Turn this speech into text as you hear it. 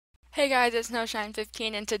Hey guys, it's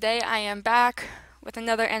Snowshine15 and today I am back with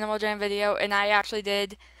another Animal Jam video, and I actually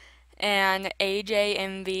did an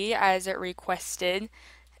AJMV as it requested.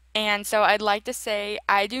 And so I'd like to say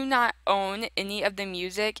I do not own any of the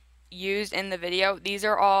music used in the video. This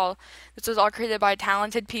was all created by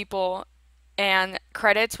talented people, and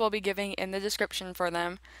credits will be given in the description for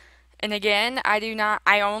them. And again, I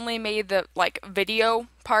only made the video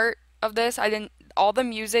part of this. All the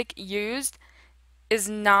music used is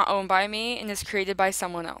not owned by me and is created by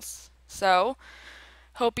someone else. So,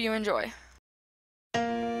 hope you enjoy. You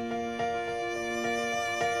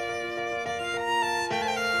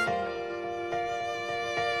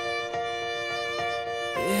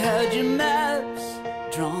had your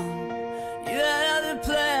maps drawn, you had other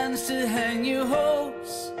plans to hang your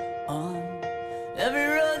hopes on. Every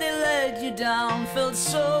road they led you down felt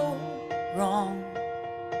so wrong,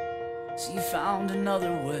 so you found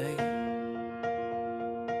another way.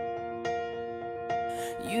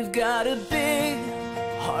 You've got a big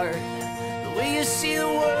heart, the way you see the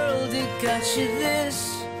world, it got you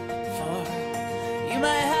this far. You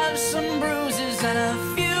might have some bruises and a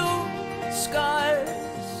few scars,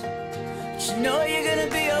 but you know you're gonna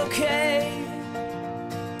be okay.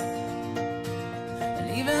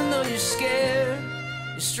 And even though you're scared,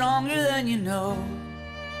 you're stronger than you know.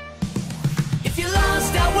 If you're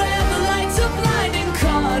lost out where the lights are blinding,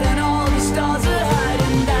 caught and all the stars are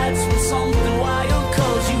hiding, that's when something wild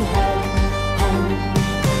calls you home, home.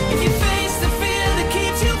 If you face the fear that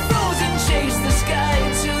keeps you frozen, chase the sky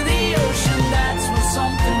into the ocean, that's when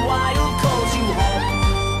something wild calls you home,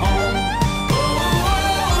 home.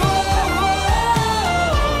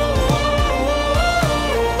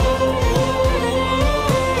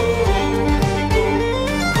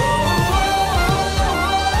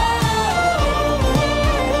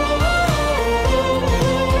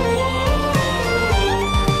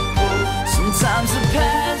 Sometimes the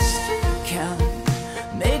past can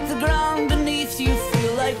make the ground beneath you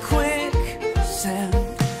feel like quicksand.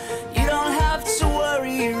 You don't have to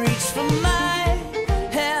worry, reach for my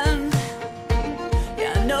hand.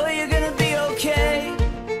 Yeah, I know you're gonna be okay.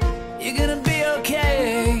 You're gonna be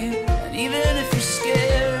okay. And even if you're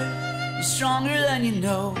scared, you're stronger than you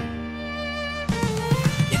know.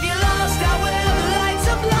 If you're lost out where the lights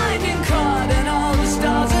are blinding, caught and all the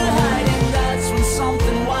stars are hiding, that's when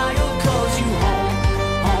something wild calls you home,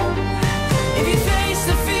 home. If you face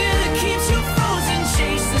the fear that keeps you frozen,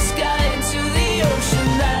 chase the sky into the ocean,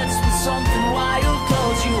 that's when something wild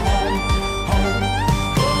calls you home, home.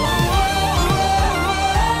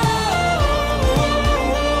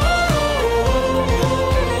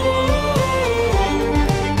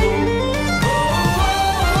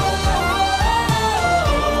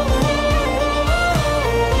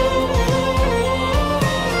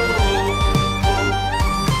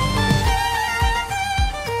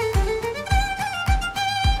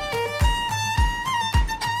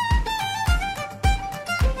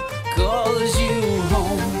 Calls you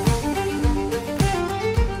home,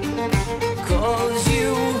 calls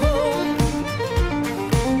you home,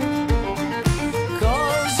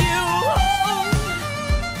 calls you home,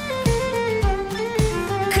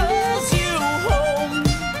 calls you home.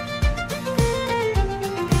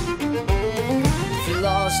 If you're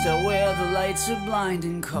lost out where the lights are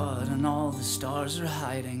blinding, caught and all the stars are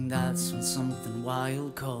hiding, that's when something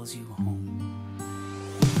wild calls you home.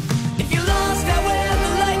 If you're lost out where the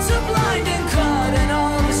lights are blinding, caught and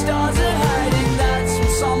all the stars are hiding, that's when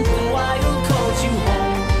something wild calls you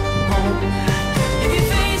home, home. If you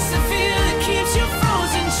face the fear that keeps you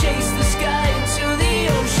frozen, chase the sky into the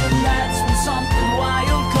ocean, that's when something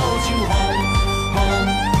wild calls you home, home.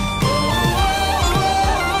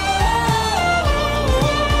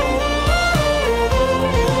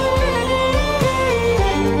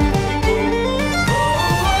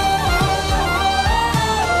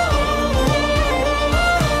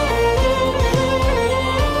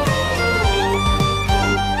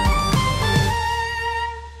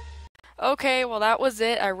 Okay, well that was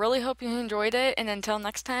it. I really hope you enjoyed it, and until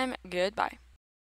next time, goodbye.